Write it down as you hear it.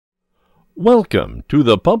Welcome to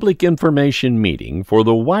the public information meeting for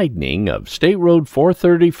the widening of State Road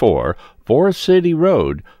 434, Forest City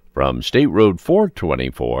Road, from State Road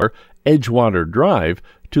 424, Edgewater Drive,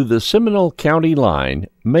 to the Seminole County line,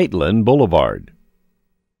 Maitland Boulevard.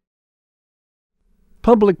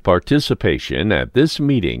 Public participation at this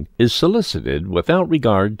meeting is solicited without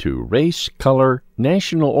regard to race, color,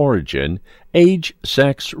 national origin, age,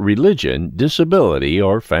 sex, religion, disability,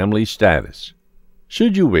 or family status.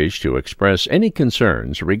 Should you wish to express any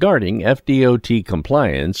concerns regarding FDOT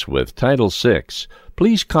compliance with Title VI,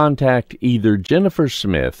 please contact either Jennifer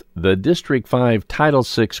Smith, the District 5 Title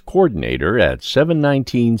VI Coordinator at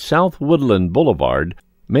 719 South Woodland Boulevard,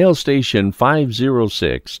 Mail Station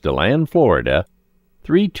 506, DeLand, Florida,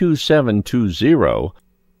 32720,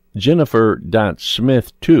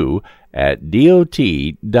 jennifer.smith2 at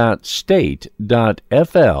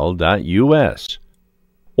dot.state.fl.us,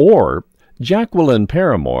 or Jacqueline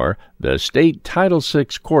Paramore, the State Title VI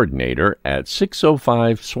Coordinator at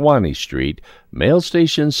 605 Swanee Street, Mail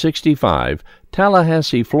Station 65,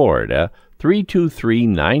 Tallahassee, Florida,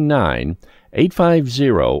 32399,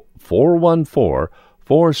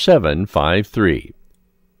 850-414-4753.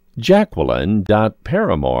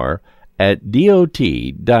 Jacqueline.Paramore at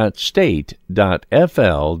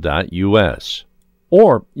dot.state.fl.us.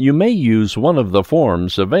 Or you may use one of the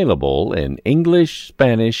forms available in English,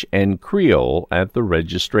 Spanish, and Creole at the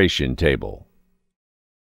registration table.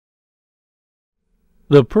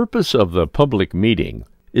 The purpose of the public meeting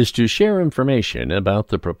is to share information about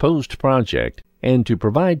the proposed project and to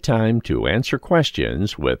provide time to answer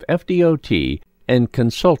questions with FDOT and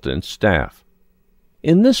consultant staff.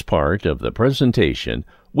 In this part of the presentation,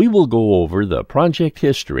 we will go over the project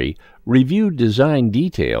history, review design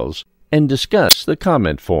details, and discuss the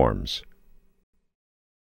comment forms.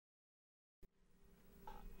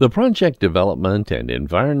 The Project Development and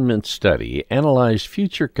Environment Study analyzed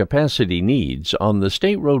future capacity needs on the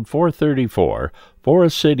State Road 434,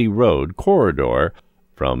 Forest City Road corridor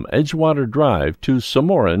from Edgewater Drive to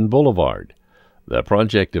Somoran Boulevard. The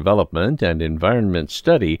Project Development and Environment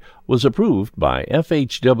Study was approved by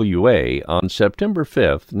FHWA on September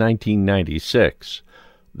 5, 1996.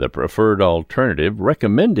 The preferred alternative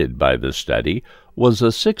recommended by the study was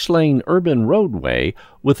a 6-lane urban roadway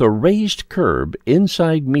with a raised curb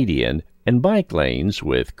inside median and bike lanes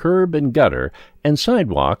with curb and gutter and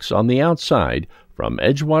sidewalks on the outside from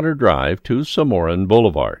Edgewater Drive to Somoran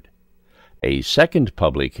Boulevard. A second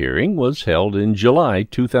public hearing was held in July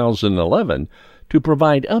 2011 to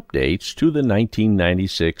provide updates to the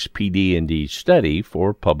 1996 PD&D study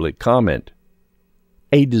for public comment.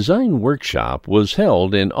 A design workshop was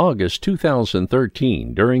held in August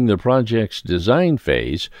 2013 during the project's design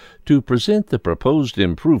phase to present the proposed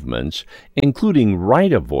improvements, including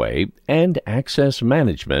right-of-way and access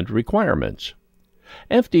management requirements.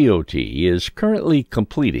 FDOT is currently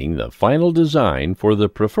completing the final design for the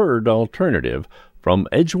preferred alternative from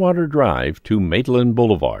Edgewater Drive to Maitland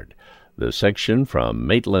Boulevard. The section from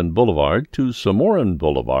Maitland Boulevard to Somoran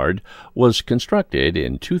Boulevard was constructed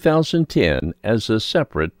in 2010 as a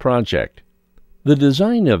separate project. The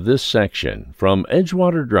design of this section from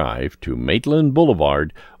Edgewater Drive to Maitland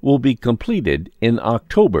Boulevard will be completed in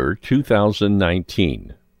October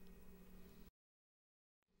 2019.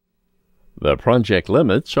 The project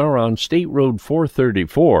limits are on State Road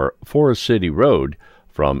 434, Forest City Road,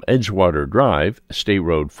 from Edgewater Drive, State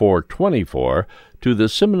Road 424, to the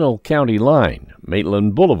Seminole County line,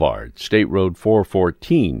 Maitland Boulevard, State Road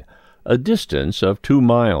 414, a distance of 2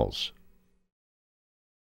 miles.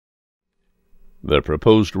 The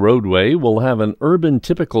proposed roadway will have an urban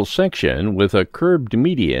typical section with a curbed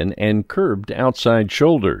median and curbed outside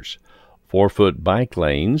shoulders, 4-foot bike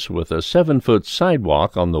lanes with a 7-foot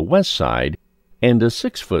sidewalk on the west side, and a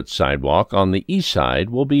 6-foot sidewalk on the east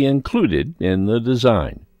side will be included in the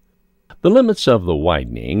design. The limits of the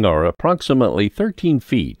widening are approximately 13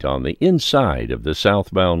 feet on the inside of the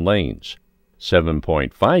southbound lanes,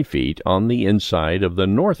 7.5 feet on the inside of the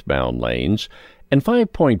northbound lanes, and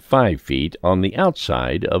 5.5 feet on the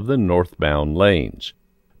outside of the northbound lanes.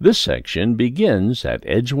 This section begins at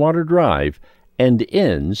Edgewater Drive and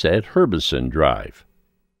ends at Herbison Drive.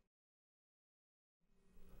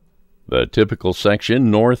 The typical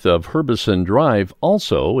section north of Herbison Drive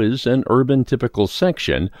also is an urban typical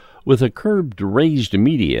section with a curbed raised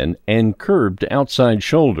median and curbed outside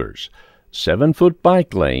shoulders, 7-foot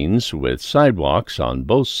bike lanes with sidewalks on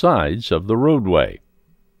both sides of the roadway.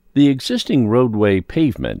 The existing roadway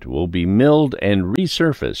pavement will be milled and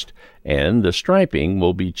resurfaced, and the striping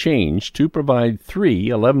will be changed to provide 3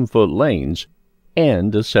 11-foot lanes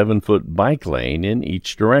and a 7-foot bike lane in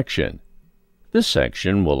each direction. This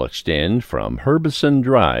section will extend from Herbison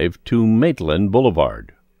Drive to Maitland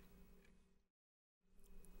Boulevard.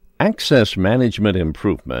 Access management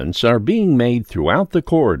improvements are being made throughout the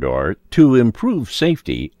corridor to improve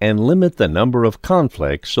safety and limit the number of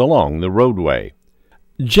conflicts along the roadway.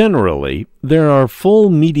 Generally, there are full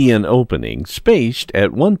median openings spaced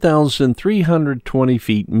at 1,320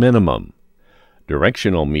 feet minimum.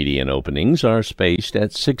 Directional median openings are spaced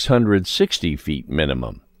at 660 feet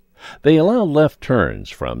minimum. They allow left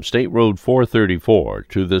turns from State Road 434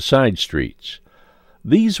 to the side streets.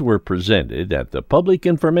 These were presented at the public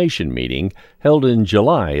information meeting held in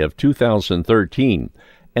July of 2013,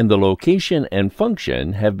 and the location and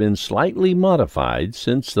function have been slightly modified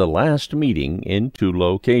since the last meeting in 2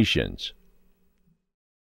 locations.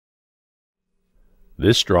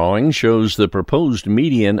 This drawing shows the proposed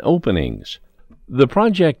median openings. The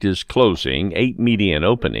project is closing 8 median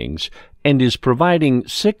openings and is providing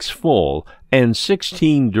 6 full and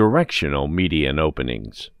 16 directional median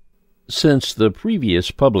openings. Since the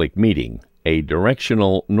previous public meeting, a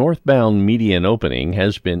directional northbound median opening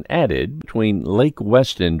has been added between Lake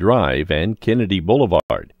Weston Drive and Kennedy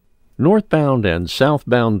Boulevard. Northbound and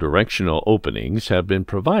southbound directional openings have been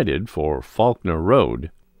provided for Faulkner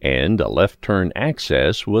Road, and a left turn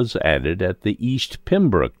access was added at the East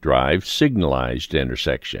Pembroke Drive signalized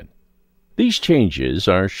intersection. These changes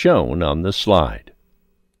are shown on the slide.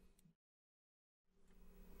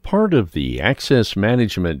 Part of the access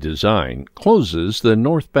management design closes the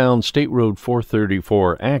northbound State Road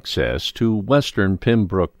 434 access to Western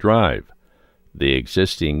Pembroke Drive. The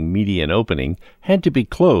existing median opening had to be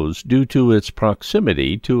closed due to its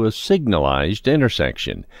proximity to a signalized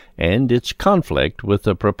intersection and its conflict with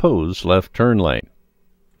the proposed left turn lane.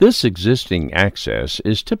 This existing access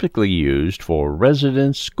is typically used for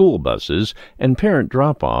residents, school buses, and parent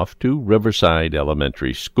drop-off to Riverside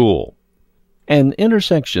Elementary School. An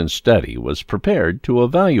intersection study was prepared to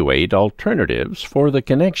evaluate alternatives for the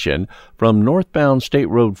connection from northbound State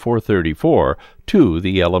Road 434 to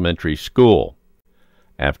the elementary school.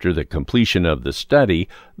 After the completion of the study,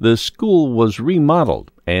 the school was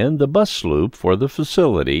remodeled and the bus loop for the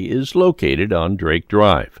facility is located on Drake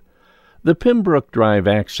Drive. The Pembroke Drive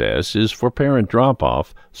access is for parent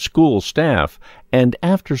drop-off, school staff, and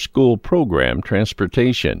after-school program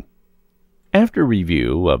transportation. After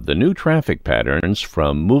review of the new traffic patterns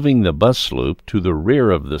from moving the bus loop to the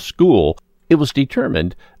rear of the school, it was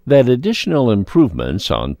determined that additional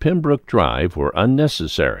improvements on Pembroke Drive were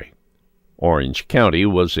unnecessary. Orange County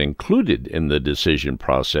was included in the decision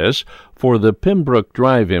process, for the Pembroke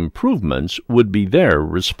Drive improvements would be their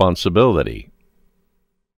responsibility.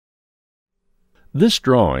 This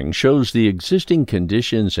drawing shows the existing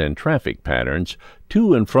conditions and traffic patterns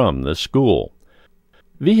to and from the school.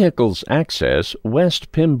 Vehicles access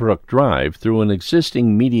West Pembroke Drive through an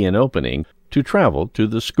existing median opening to travel to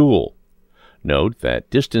the school. Note that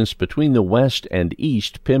distance between the West and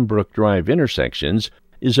East Pembroke Drive intersections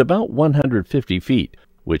is about 150 feet,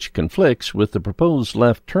 which conflicts with the proposed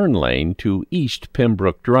left turn lane to East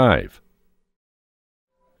Pembroke Drive.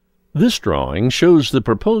 This drawing shows the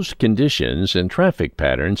proposed conditions and traffic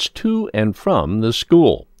patterns to and from the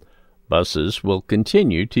school. Buses will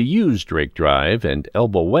continue to use Drake Drive and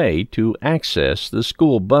Elbow Way to access the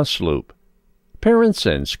school bus loop. Parents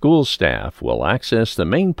and school staff will access the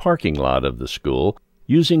main parking lot of the school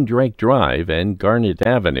using Drake Drive and Garnet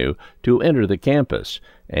Avenue to enter the campus,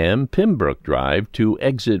 and Pembroke Drive to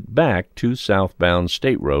exit back to southbound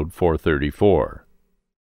State Road 434.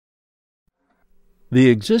 The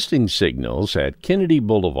existing signals at Kennedy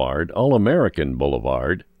Boulevard, All-American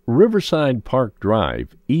Boulevard, Riverside Park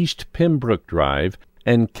Drive, East Pembroke Drive,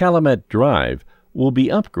 and Calumet Drive will be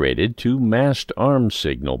upgraded to masked arm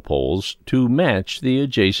signal poles to match the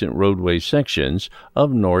adjacent roadway sections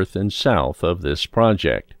of north and south of this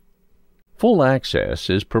project. Full access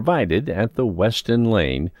is provided at the Weston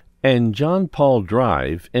Lane and John Paul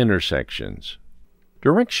Drive intersections.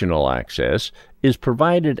 Directional access is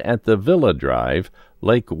provided at the Villa Drive,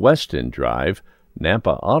 Lake Weston Drive,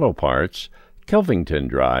 Napa Auto Parts, Kelvington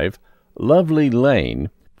Drive, Lovely Lane,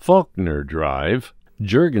 Faulkner Drive,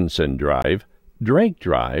 Jurgensen Drive, Drake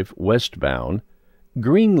Drive westbound,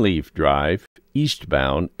 Greenleaf Drive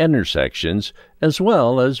eastbound intersections, as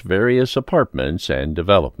well as various apartments and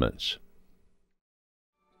developments.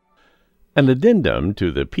 An addendum to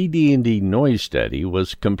the PD&D noise study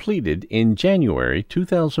was completed in January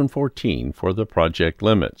 2014 for the project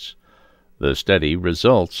limits. The study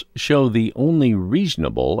results show the only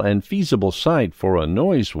reasonable and feasible site for a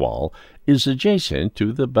noise wall is adjacent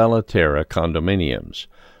to the Bellaterra condominiums.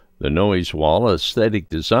 The noise wall aesthetic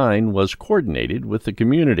design was coordinated with the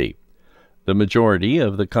community. The majority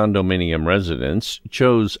of the condominium residents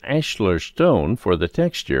chose ashlar stone for the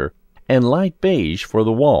texture and light beige for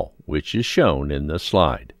the wall, which is shown in the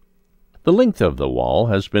slide. The length of the wall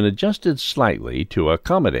has been adjusted slightly to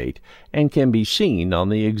accommodate and can be seen on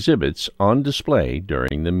the exhibits on display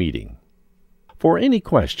during the meeting. For any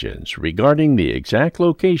questions regarding the exact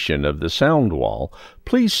location of the sound wall,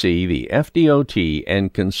 please see the FDOT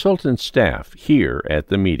and consultant staff here at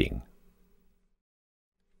the meeting.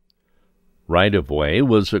 Right-of-way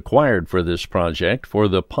was acquired for this project for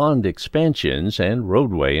the pond expansions and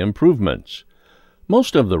roadway improvements.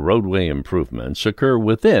 Most of the roadway improvements occur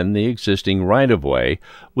within the existing right-of-way,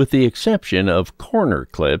 with the exception of corner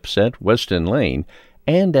clips at Weston Lane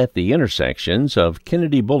and at the intersections of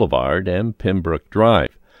Kennedy Boulevard and Pembroke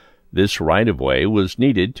Drive. This right-of-way was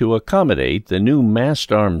needed to accommodate the new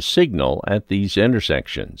mast arm signal at these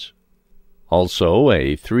intersections. Also,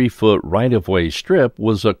 a 3-foot right-of-way strip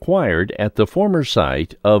was acquired at the former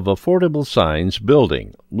site of Affordable Signs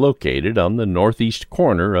Building, located on the northeast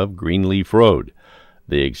corner of Greenleaf Road.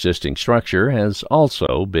 The existing structure has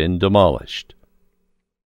also been demolished.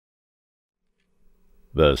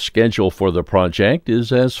 The schedule for the project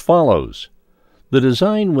is as follows. The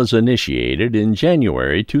design was initiated in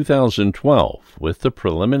January 2012, with the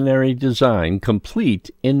preliminary design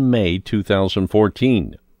complete in May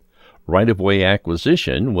 2014. Right-of-way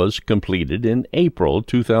acquisition was completed in April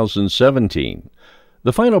 2017.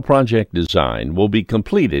 The final project design will be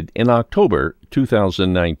completed in October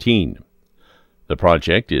 2019. The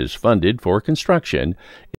project is funded for construction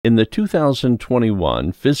in the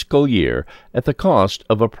 2021 fiscal year at the cost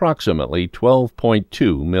of approximately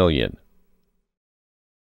 $12.2 million.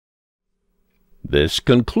 This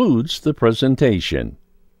concludes the presentation.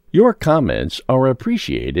 Your comments are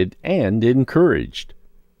appreciated and encouraged.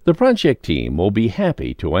 The project team will be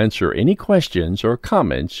happy to answer any questions or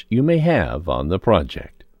comments you may have on the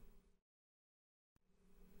project.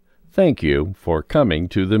 Thank you for coming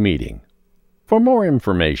to the meeting. For more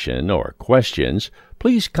information or questions,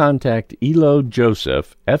 please contact Elo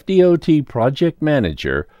Joseph, FDOT Project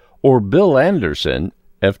Manager, or Bill Anderson,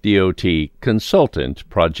 FDOT Consultant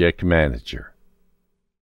Project Manager.